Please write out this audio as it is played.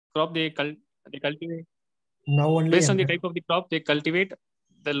crop they cultivate. Now only Based on the type of the crop they cultivate,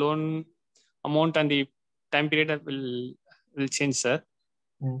 the loan amount and the time period will change, sir.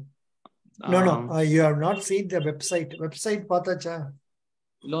 No, you have not seen the website. Website patacha.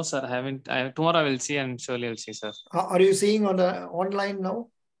 No, sir, I haven't. Tomorrow I will see and surely I will see, sir. Are you seeing on the online now?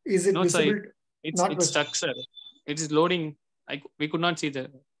 Is it no, visible? Sir, it's stuck, sir. It is loading. We could not see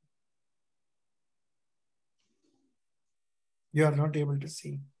the. You are not able to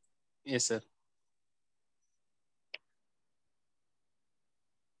see. Yes, sir.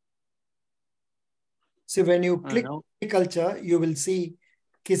 So when you click agriculture, you will see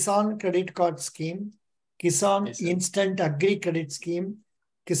Kisan Credit Card Scheme, Kisan Instant Agri Credit Scheme,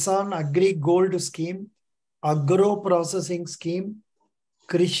 Kisan Agri Gold Scheme, Agro Processing Scheme,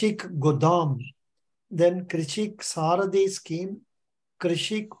 Krishik Godam, then Krishik Saradi Scheme,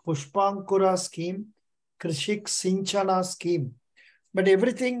 Krishik Pushpankura Scheme, Krishik Sinchana Scheme. But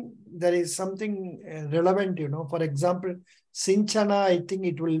everything, there is something relevant, For example, Sinchana, I think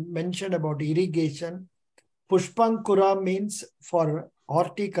it will mention about irrigation. Pushpankura means for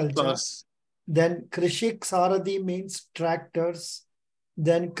horticulture. Then Krishik Saradi means tractors.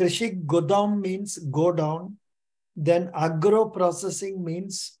 Then Krishik Godam means go down. Then agro processing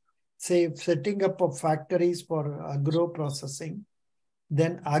means, say, setting up of factories for agro processing.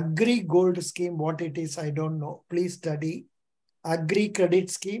 Then Agri Gold Scheme, what it is, I don't know. Please study. Agri Credit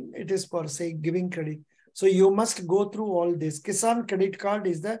Scheme, it is for, say, giving credit. So you must go through all this. Kisan Credit Card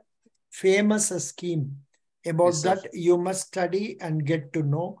is the famous scheme. About that, you must study and get to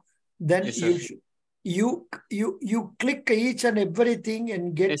know. Then you click each and everything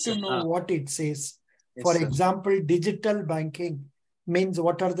and get to know what it says. For example, digital banking means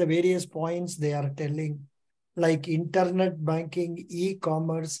what are the various points they are telling, like internet banking,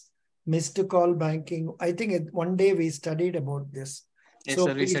 e-commerce, missed call banking. I think one day we studied about this. Yes, so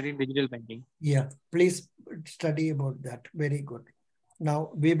sir, we studied digital banking. Yeah, please study about that. Very good.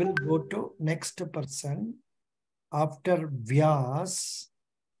 Now we will go to next person. After Vyas,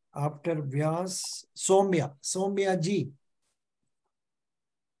 Soumya. Soumya ji.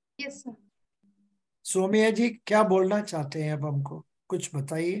 Yes, sir. Saumya जी क्या बोलना चाहते हैं अब हमको कुछ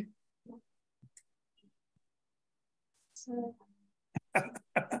बताइए.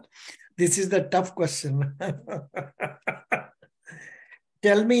 This is the tough question.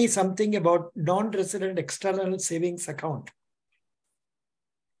 Tell me something about non-resident external savings account.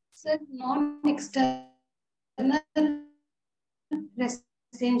 Sir, non-external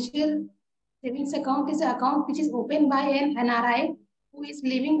residential savings account is an account which is opened by an NRI who is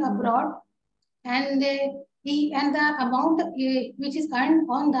living abroad, and the amount which is earned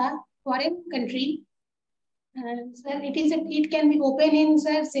on the foreign country. Sir, it can be open in,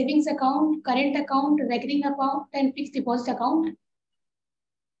 sir, savings account, current account, recurring account, and fixed deposit account.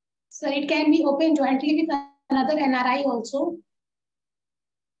 Sir, it can be opened jointly with another NRI also.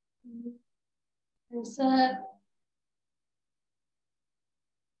 And, sir,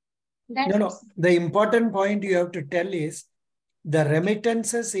 no. The important point you have to tell is the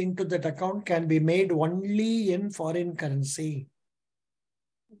remittances into that account can be made only in foreign currency.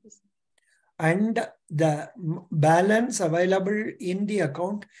 And the balance available in the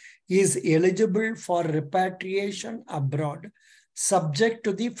account is eligible for repatriation abroad, subject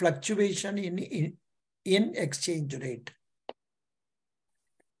to the fluctuation in exchange rate.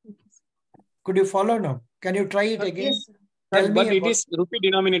 Could you follow now? Can you try it again? Yes, but it is rupee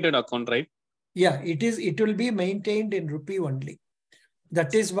denominated account, right? Yeah, it is. It will be maintained in rupee only.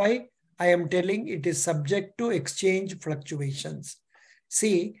 That is why I am telling it is subject to exchange fluctuations.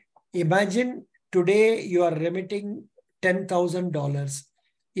 See, imagine today you are remitting $10,000.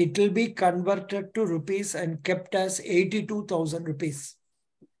 It will be converted to rupees and kept as 82,000 rupees.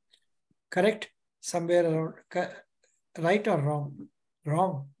 Correct? Somewhere around, right or wrong?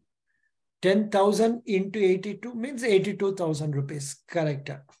 Wrong. 10,000 into 82 means 82,000 rupees.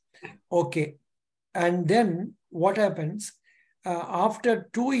 Correct. Okay. And then what happens? After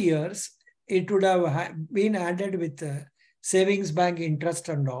 2 years, it would have been added with savings bank interest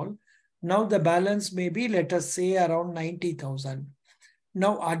and all. Now the balance may be, let us say, around 90,000.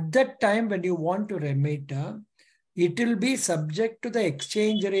 Now at that time when you want to remit, it will be subject to the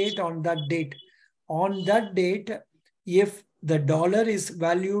exchange rate on that date. On that date, if the dollar is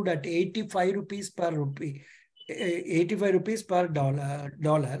valued at 85 rupees per rupee, 85 rupees per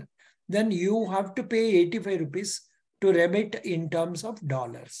dollar, then you have to pay 85 rupees to remit in terms of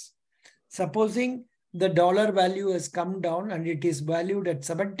dollars. Supposing the dollar value has come down and it is valued at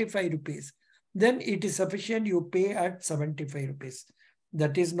 75 rupees, then it is sufficient you pay at 75 rupees.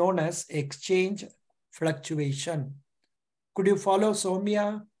 That is known as exchange fluctuation. Could you follow,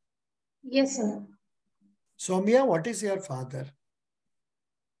 Soumya? Yes, sir. Soumya, what is your father?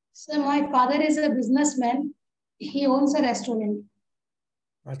 So my father is a businessman. He owns a restaurant.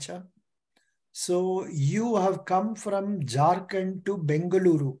 Acha. So you have come from Jharkhand to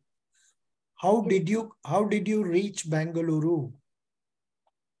Bengaluru. How did you reach Bengaluru?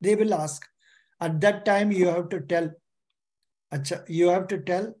 They will ask. At that time, you have to tell. Acha, you have to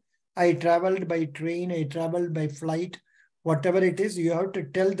tell, I traveled by train, I traveled by flight, whatever it is, you have to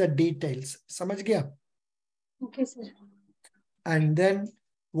tell the details. Samajh gaya? Okay, sir. And then,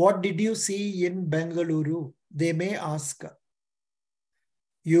 what did you see in Bengaluru? They may ask.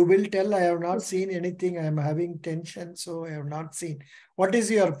 You will tell, I have not seen anything. I am having tension, so I have not seen. What is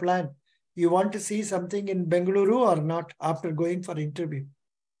your plan? You want to see something in Bengaluru or not after going for interview?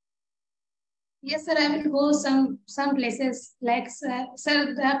 Yes, sir. I will go some places like sir,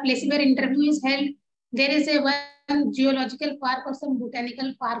 the place where interview is held. There is a one geological park or some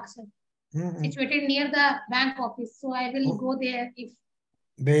botanical park, sir, situated near the bank office. So I will go there if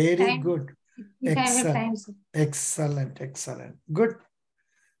very good. If I have time, sir. Excellent, excellent. Good.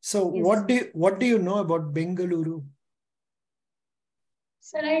 So Yes. what do you know about Bengaluru?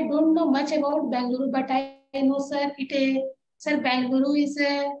 Sir, I don't know much about Bangalore, but I know, sir, Bangalore is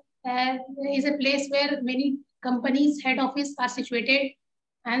a place where many companies' head office are situated,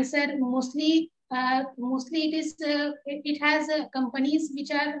 and sir, mostly it has companies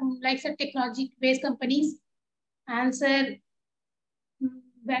which are like sir technology-based companies, and sir,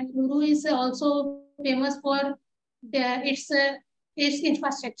 Bangalore is also famous for its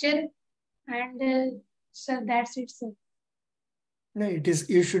infrastructure, and sir, that's it, sir. No, it is.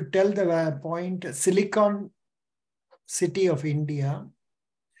 You should tell the point Silicon City of India,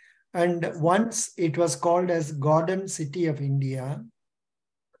 and once it was called as Garden City of India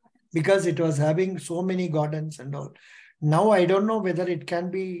because it was having so many gardens and all. Now I don't know whether it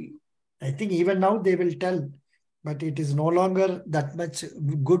can be. I think even now they will tell, but it is no longer that much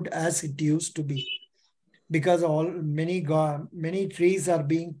good as it used to be because many trees are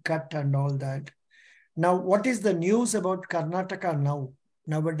being cut and all that. Now, what is the news about Karnataka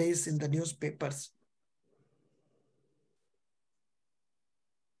nowadays in the newspapers?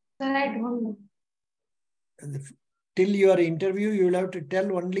 Sir, I don't know. Till your interview, you will have to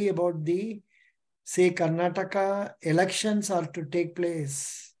tell only about the, say, Karnataka elections are to take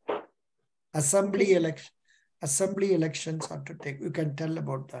place. Assembly elections are to take. You can tell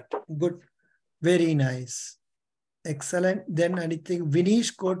about that. Good. Very nice. Excellent. Then anything,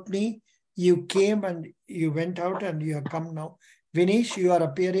 Vinish Kotni, you came and you went out and you have come now. Vinish, you are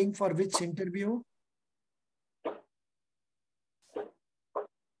appearing for which interview?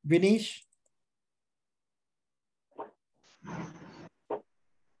 Vinish?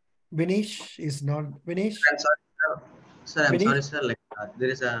 Vinish is not. Vinish? I'm sorry, sir. Sir, I'm Vinish? sorry, sir. Like there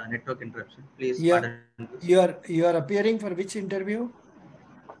is a network interruption. Please Yeah. pardon. You are appearing for which interview?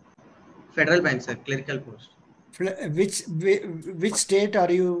 Federal Bank, sir. Clerical post. Which state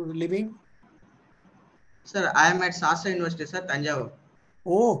are you living? Sir, I am at Sastra University, sir, Tanjavur.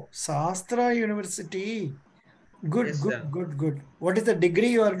 Oh, Sastra University. Good, Yes, good, sir. good, good. What is the degree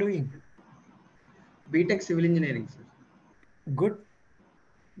you are doing? BTech Civil Engineering, sir. Good.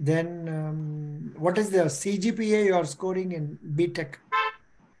 Then what is the CGPA you are scoring in BTech?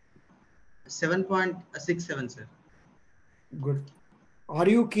 7.67, sir. Good. Are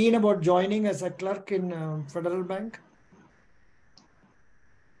you keen about joining as a clerk in Federal Bank?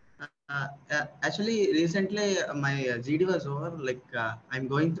 Actually, recently my GD was over. Like I'm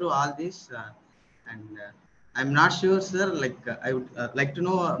going through all this, and I'm not sure, sir. Like I would like to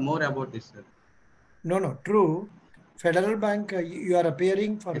know more about this, sir. No, true. Federal Bank, you are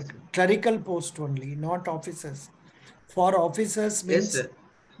appearing for Yes, sir. clerical post only, not officers. For officers Yes, means sir.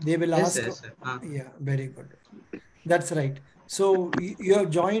 they will Yes, sir. ask. Yes, sir. Yeah, very good. That's right. So you have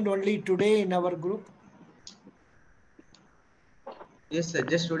joined only today in our group? Yes, sir.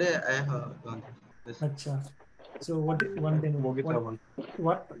 Just today I have gone. Yes, sir. Acha. So what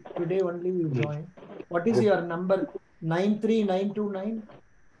today only you joined? What is your number? 93929?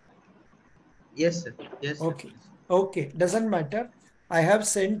 Yes, sir. Yes, sir. Okay. Okay. Doesn't matter. I have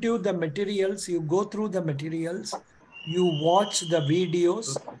sent you the materials. You go through the materials. You watch the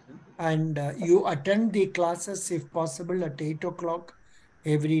videos Okay, sir. and you attend the classes if possible at 8 o'clock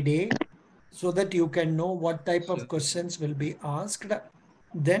every day so that you can know what type of Sure. questions will be asked.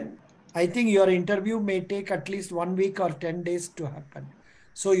 Then I think your interview may take at least 1 week or 10 days to happen.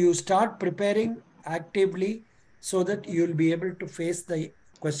 So you start preparing actively so that you'll be able to face the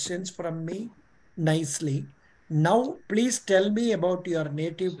questions from me nicely. Now, please tell me about your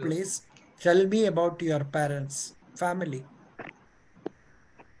native Sure. place. Tell me about your parents, family.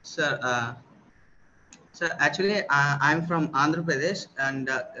 Sir, actually, I'm from Andhra Pradesh, and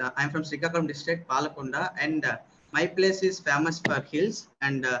I'm from Srikakulam district, Palakunda, and my place is famous for hills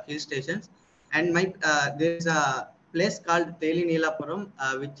and hill stations. And my there is a place called Teli Neelapuram,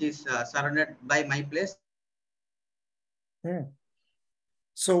 which is surrounded by my place. Hmm.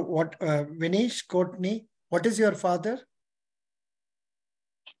 So what, Vinesh Kotni, what is your father?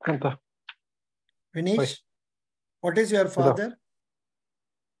 Anta. Vinesh, what is your father?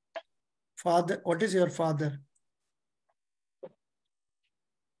 Father, what is your father?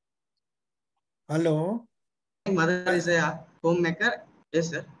 Hello? My mother is a homemaker. Yes,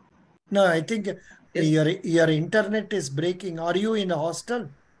 sir. No, I think Yes. your internet is breaking. Are you in a hostel?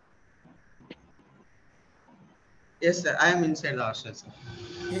 Yes, sir. I am inside the hostel, sir.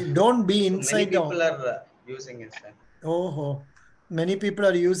 Don't be So many inside the. people are using it, sir. Oh, many people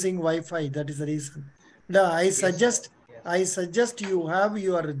are using Wi-Fi. That is the reason. No, I Yes, sir. suggest. Yes. I suggest you have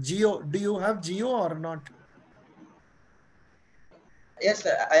your Geo. Do you have Geo or not? Yes,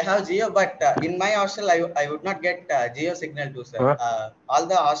 sir. I have Geo, but in my hostel, I would not get Geo signal too, sir. All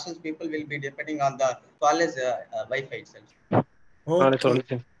the hostels people will be depending on the college Wi-Fi itself.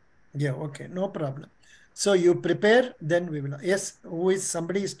 Okay. Yeah, okay. No problem. So you prepare, then we will. Yes, who is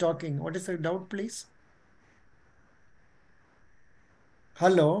somebody is talking? What is the doubt, please?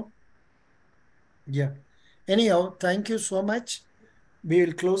 Hello. Yeah. Anyhow, thank you so much. We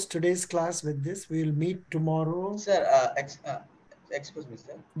will close today's class with this. We will meet tomorrow. Sir, excuse me,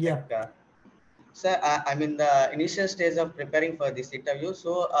 sir. Yeah. Like, sir, I'm in the initial stage of preparing for this interview.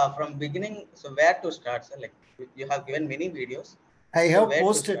 So from beginning, so where to start, sir? Like you have given many videos. I So have where to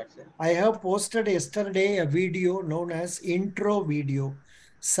posted. start, sir? I have posted yesterday a video known as intro video.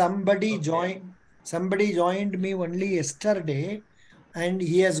 Somebody joined. Somebody joined me only yesterday, and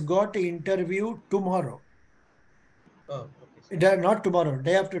he has got interview tomorrow. Oh, okay, sir. Not tomorrow,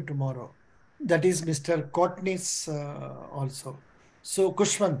 day after tomorrow. That is Mr. Kotnis also. So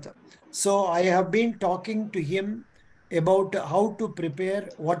Kushwant. So I have been talking to him about how to prepare,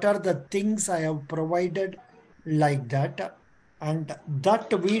 what are the things I have provided like that. And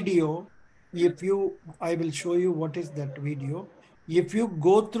that video, I will show you what is that video. If you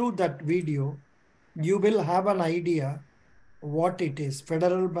go through that video, you will have an idea what it is.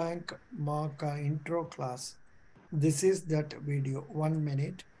 Federal Bank Mark intro class. This is that video. 1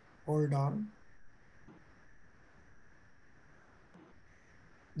 minute. Hold on.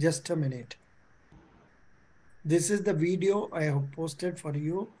 Just a minute. This is the video I have posted for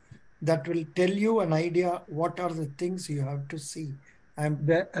you that will tell you an idea what are the things you have to see. And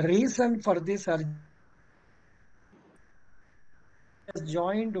the reason for this has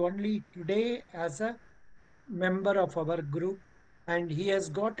joined only today as a member of our group, and he has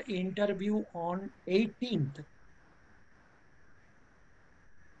got interview on 18th.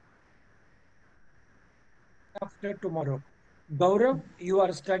 After tomorrow. Gaurav, you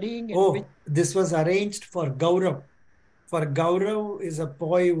are studying in which? This was arranged for Gaurav. For Gaurav is a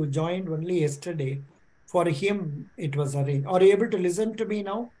boy who joined only yesterday. For him, it was arranged. Are you able to listen to me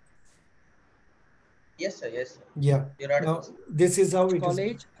now? Yes, sir. Yes, sir. Yeah. You're audible, Now, sir. this is how it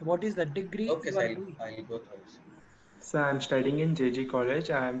college. Is. What is the degree Okay, you sir. are doing? I'll go through it. So I'm studying in JG College.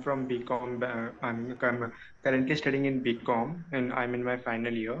 I'm from BCom. I'm currently studying in BCom, and I'm in my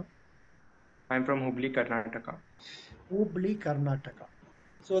final year. I'm from Hubli, Karnataka. Hubli, Karnataka.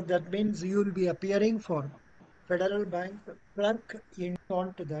 So that means you will be appearing for Federal Bank clerk in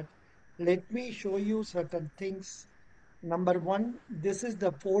on to that. Let me show you certain things. Number one, this is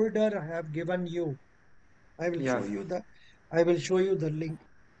the folder I have given you. I will show you the. I will show you the link.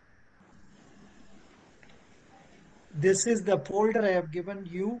 This is the folder I have given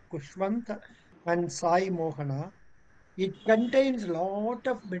you, Kushwant and Sai Mohana. It contains lot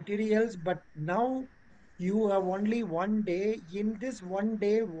of materials, but now you have only 1 day. In this 1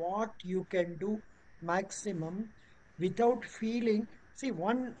 day, what you can do maximum without feeling. See,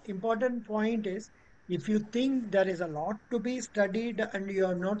 one important point is if you think there is a lot to be studied and you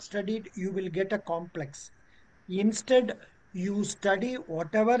have not studied, you will get a complex. Instead, you study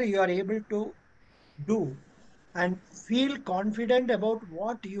whatever you are able to do and feel confident about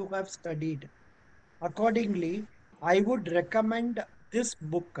what you have studied. Accordingly, I would recommend this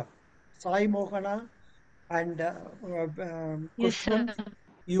book, Sai Mohana and Yes, sir. Kushwant.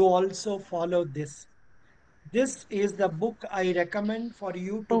 You also follow this. This is the book I recommend for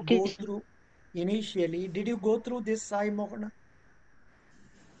you to Okay, go sir. through initially. Did you go through this, Sai Mohana?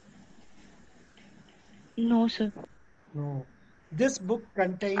 No, sir. No. This book I'm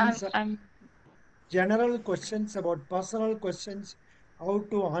contains I'm general questions about personal questions, how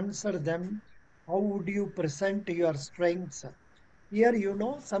to answer them, how would you present your strengths. Here, you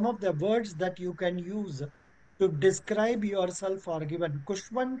know, some of the words that you can use to describe yourself are given.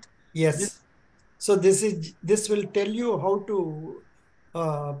 Kushwant, yes. So this will tell you how to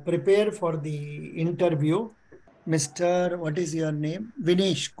prepare for the interview. Mr. What is your name?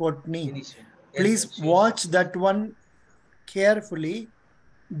 Vinesh Kotni. Finish. Yes, Please sir, sure, watch that one carefully.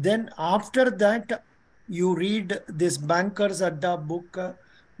 Then after that, you read this Bankers Adda book,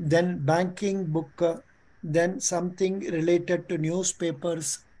 then banking book, then something related to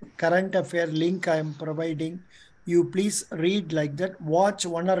newspapers, current affair link I am providing. You please read like that. Watch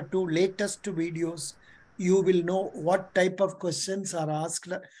one or two latest videos. You will know what type of questions are asked.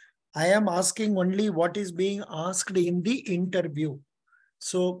 I am asking only what is being asked in the interview.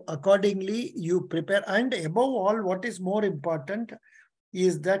 So accordingly, you prepare. And above all, what is more important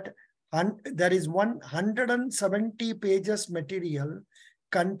is that there is 170 pages material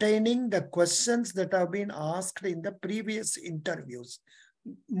containing the questions that have been asked in the previous interviews,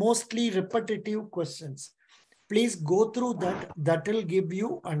 mostly repetitive questions. Please go through that. That will give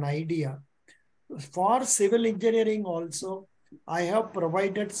you an idea. For civil engineering also, I have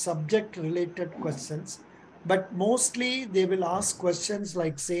provided subject related questions, but mostly they will ask questions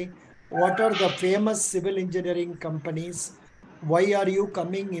like, say, what are the famous civil engineering companies? Why are you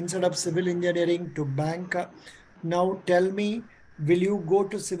coming instead of civil engineering to bank? Now tell me, will you go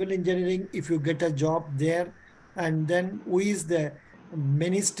to civil engineering if you get a job there? And then who is the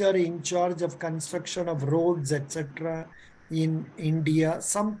minister in charge of construction of roads, etc. in India?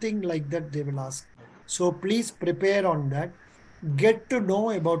 Something like that they will ask. So please prepare on that. Get to know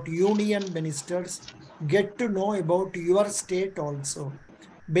about union ministers. Get to know about your state also.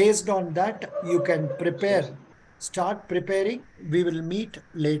 Based on that, you can sure, prepare. sir. Start preparing. We will meet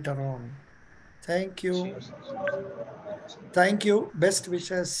later on. Thank you. Sure, sir. Sure. Thank you. Best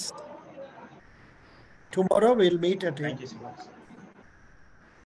wishes. Tomorrow we'll meet at 8. Thank you so much.